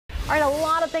All right, a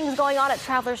lot of things going on at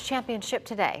Travelers Championship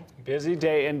today. Busy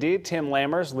day indeed. Tim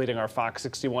Lammers leading our Fox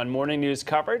 61 morning news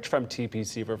coverage from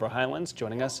TPC River Highlands,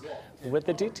 joining us with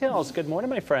the details. Good morning,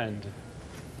 my friend.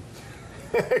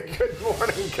 Good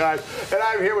morning, guys. And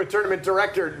I'm here with tournament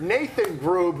director Nathan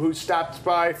Grube, who stopped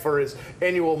by for his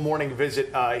annual morning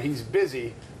visit. He's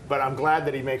busy, but I'm glad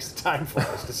that he makes the time for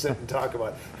us to sit and talk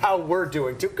about how we're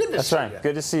doing, too. Good to see you. That's right.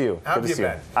 Good to see you. How have you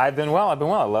been? I've been well.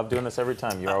 I love doing this every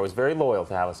time. You're always very loyal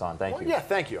to have us on. Thank you. Yeah,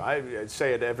 thank you. I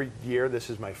say it every year. This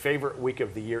is my favorite week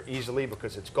of the year easily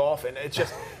because it's golf. And it's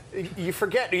just, you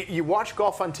forget, you watch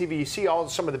golf on TV, you see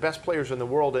some of the best players in the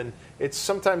world, and it's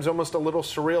sometimes almost a little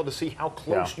surreal to see how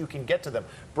close you can get to them.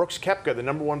 Brooks Koepka, the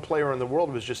 #1 player in the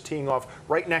world, was just teeing off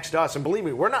right next to us. And believe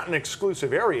me, we're not an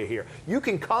exclusive area here. You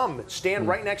can come, stand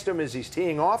right next to him as he's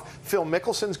teeing off. Phil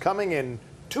Mickelson's coming in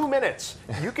 2 minutes.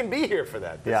 You can be here for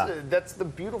that. That's the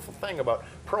beautiful thing about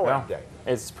Pro-Am Day.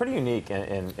 It's pretty unique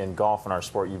in golf in our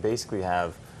sport. You basically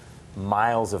have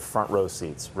miles of front row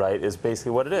seats, right, is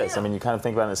basically what it is. I mean, you kind of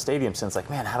think about it in a stadium sense, like,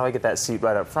 man, how do I get that seat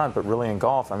right up front? But really in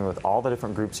golf, I mean, with all the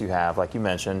different groups you have, like you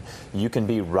mentioned, you can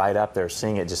be right up there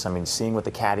seeing it, seeing what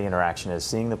the caddy interaction is,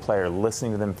 seeing the player,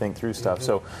 listening to them think through stuff.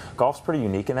 So golf's pretty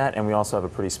unique in that, and we also have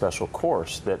a pretty special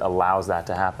course that allows that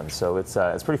to happen. So it's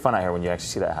pretty fun out here when you actually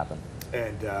see that happen.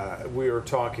 And we were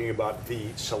talking about the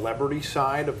celebrity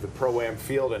side of the Pro-Am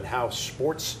field and how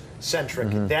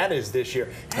sports-centric that is this year.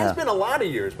 It has been a lot of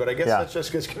years, but I guess that's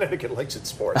just because Connecticut likes its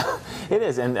sports. It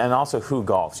is, and also who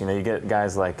golfs. You know, you get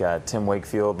guys like Tim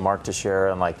Wakefield, Mark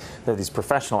Teixeira, and like they're these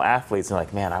professional athletes, and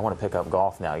like, man, I want to pick up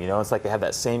golf now. You know, it's like they have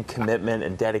that same commitment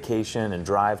and dedication and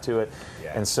drive to it.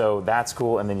 And so that's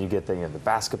cool. And then you get the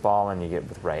basketball, and you get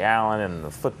with Ray Allen and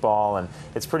the football, and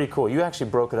it's pretty cool. You actually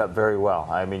broke it up very well.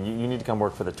 I mean, you need to come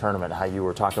work for the tournament. How you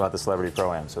were talking about the Celebrity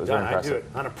Pro-Am, so it was very impressive. I do it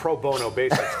on a pro bono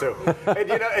basis too.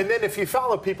 And and then if you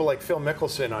follow people like Phil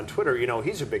Mickelson on Twitter,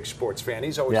 he's a big sports fan.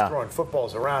 He's always throwing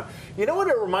footballs around. You know what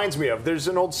it reminds me of? There's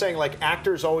an old saying like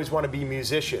actors always want to be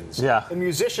musicians, and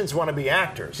musicians want to be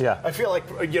actors. I feel like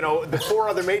the 4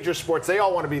 other major sports, they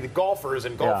all want to be the golfers,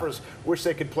 and golfers wish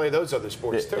they could play those other sports.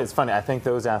 It's funny. I think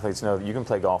those athletes know that you can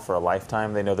play golf for a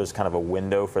lifetime. They know there's kind of a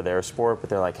window for their sport, but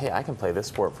they're like, hey, I can play this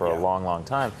sport for a long, long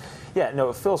time. Yeah,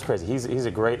 no, Phil's crazy. He's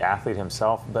a great athlete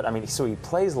himself, but I mean, so he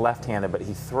plays left-handed, but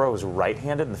he throws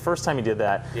right-handed. And the first time he did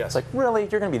that, it's like, really,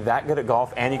 you're going to be that good at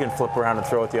golf, and you can flip around and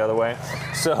throw it the other way.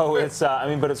 So it's, I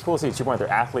mean, but it's cool to see. To your point, they're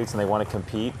athletes and they want to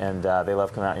compete, and they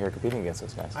love coming out here competing against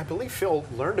those guys. I believe Phil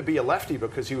learned to be a lefty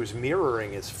because he was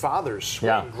mirroring his father's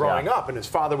swing growing up, and his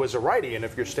father was a righty. And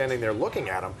if you're standing there looking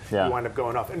at him, you wind up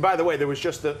going off. And by the way, there was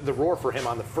just the roar for him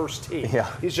on the first tee.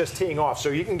 He's just teeing off, so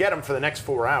you can get him for the next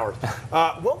 4 hours.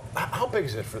 Well, how big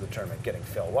is it for the tournament getting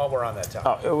Phil while we're on that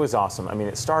topic? Oh, it was awesome. I mean,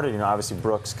 it started, obviously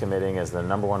Brooks committing as the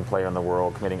 #1 player in the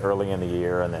world, committing early in the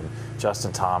year, and then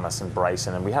Justin Thomas and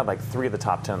Bryson, and we had like 3 of the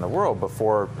top 10 in the world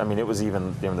before. I mean, it was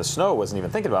even, the snow wasn't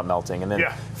even thinking about melting, and then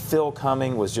Phil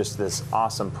coming was just this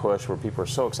awesome push where people are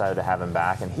so excited to have him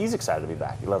back, and he's excited to be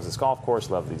back. He loves this golf course,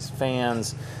 loves these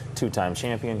fans, 2-time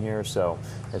champion here, so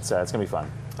it's gonna be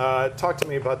fun. Talk to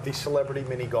me about the celebrity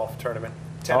mini golf tournament.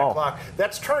 10 o'clock.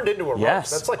 That's turned into a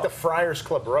roast. That's like the Friars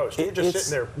Club roast. We're just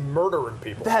sitting there murdering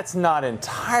people. That's not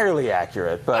entirely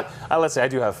accurate, but let's say I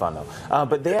do have fun though.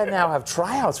 But they now have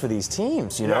tryouts for these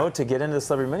teams, to get into the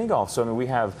celebrity mini golf. So I mean, we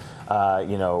have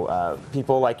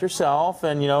people like yourself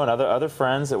and and other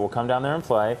friends that will come down there and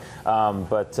play.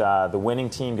 But the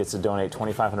winning team gets to donate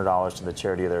 $2,500 to the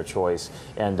charity of their choice,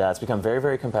 and it's become very,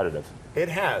 very competitive. It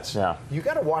has. Yeah. You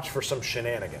got to watch for some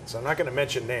shenanigans. I'm not going to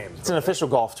mention names. It's an official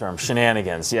golf term,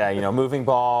 shenanigans. Yeah, moving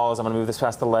balls. I'm going to move this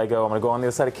past the Lego. I'm going to go on the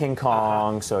other side of King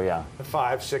Kong. So yeah.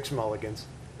 5, 6 mulligans.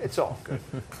 It's all good.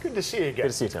 Good to see you again. Good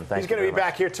to see you, Tim. Thanks. He's going to be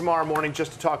back here tomorrow morning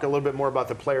just to talk a little bit more about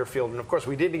the player field. And, of course,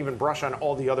 we didn't even brush on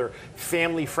all the other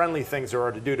family-friendly things there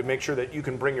are to do to make sure that you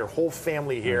can bring your whole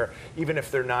family here, even if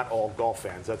they're not all golf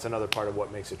fans. That's another part of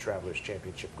what makes the Travelers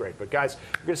Championship great. But, guys,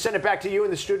 we're going to send it back to you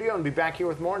in the studio and be back here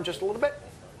with more in just a little bit.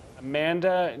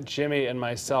 Amanda, Jimmy, and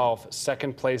myself,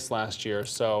 2nd place last year.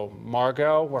 So,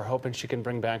 Margot, we're hoping she can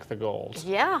bring back the gold.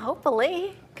 Yeah,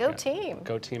 hopefully. Go team.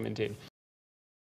 Go team, indeed.